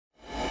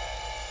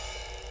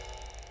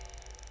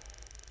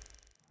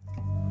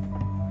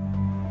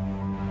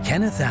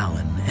Kenneth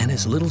Allen and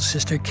his little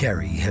sister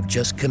Carrie have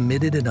just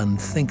committed an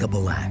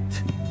unthinkable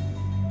act.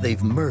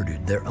 They've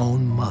murdered their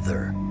own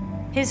mother.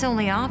 His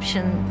only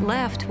option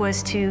left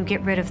was to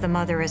get rid of the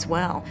mother as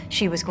well.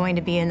 She was going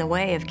to be in the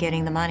way of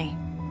getting the money.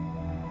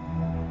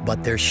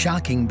 But their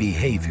shocking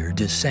behavior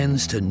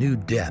descends to new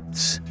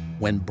depths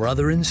when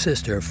brother and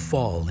sister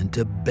fall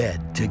into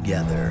bed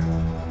together.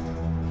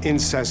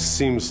 Incest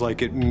seems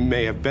like it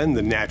may have been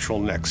the natural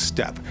next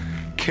step.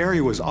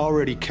 Carrie was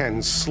already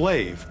Ken's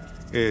slave.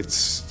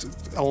 It's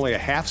only a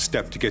half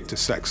step to get to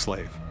sex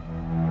slave.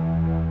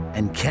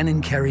 And Ken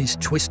and Carrie's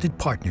twisted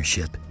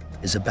partnership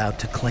is about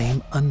to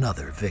claim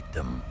another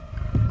victim.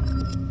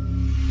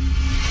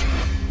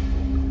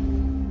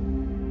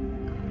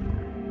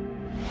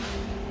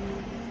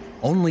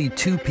 Only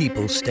two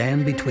people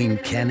stand between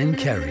Ken and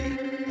Carrie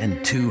and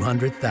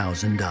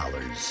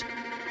 $200,000.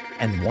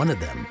 And one of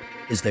them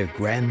is their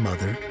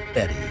grandmother,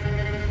 Betty.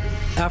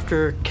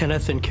 After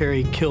Kenneth and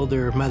Carrie killed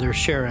their mother,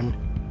 Sharon,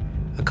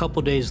 a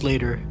couple days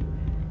later,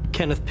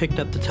 Kenneth picked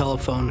up the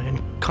telephone and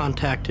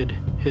contacted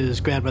his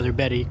grandmother,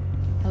 Betty.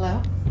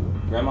 Hello?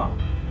 Grandma.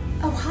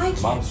 Oh, hi,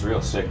 Ken. Mom's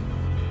real sick.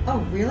 Oh,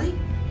 really?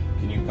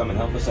 Can you come and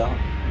help us out?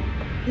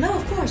 No,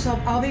 of course.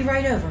 I'll be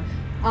right over.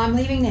 I'm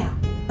leaving now.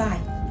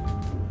 Bye.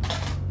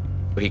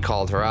 He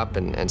called her up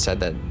and said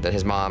that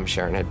his mom,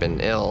 Sharon, had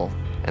been ill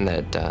and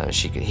that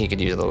he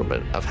could use a little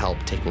bit of help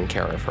taking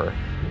care of her.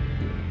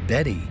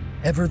 Betty,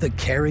 ever the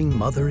caring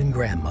mother and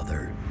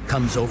grandmother,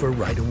 comes over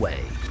right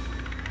away.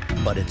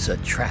 But it's a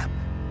trap.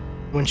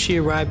 When she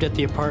arrived at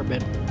the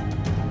apartment,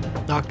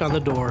 knocked on the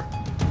door.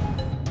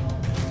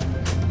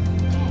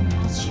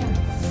 How's Sharon?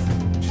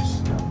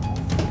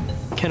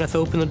 Kenneth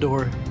opened the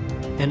door,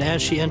 and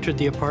as she entered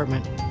the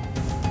apartment,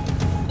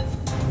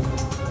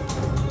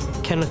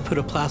 Kenneth put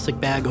a plastic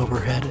bag over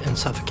her head and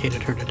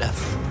suffocated her to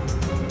death.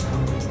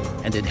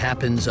 And it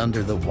happens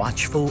under the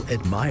watchful,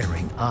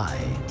 admiring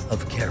eye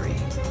of Carrie.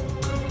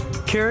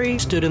 Carrie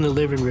stood in the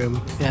living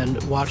room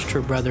and watched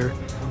her brother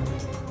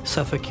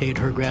suffocate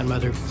her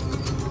grandmother.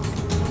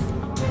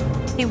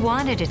 He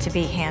wanted it to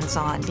be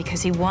hands-on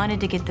because he wanted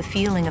to get the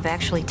feeling of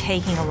actually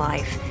taking a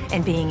life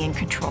and being in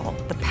control,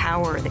 the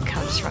power that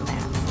comes from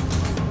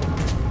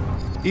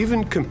that.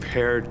 Even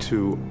compared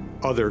to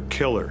other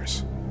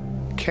killers,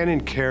 Ken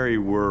and Carrie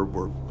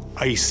were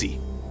icy,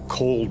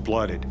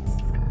 cold-blooded.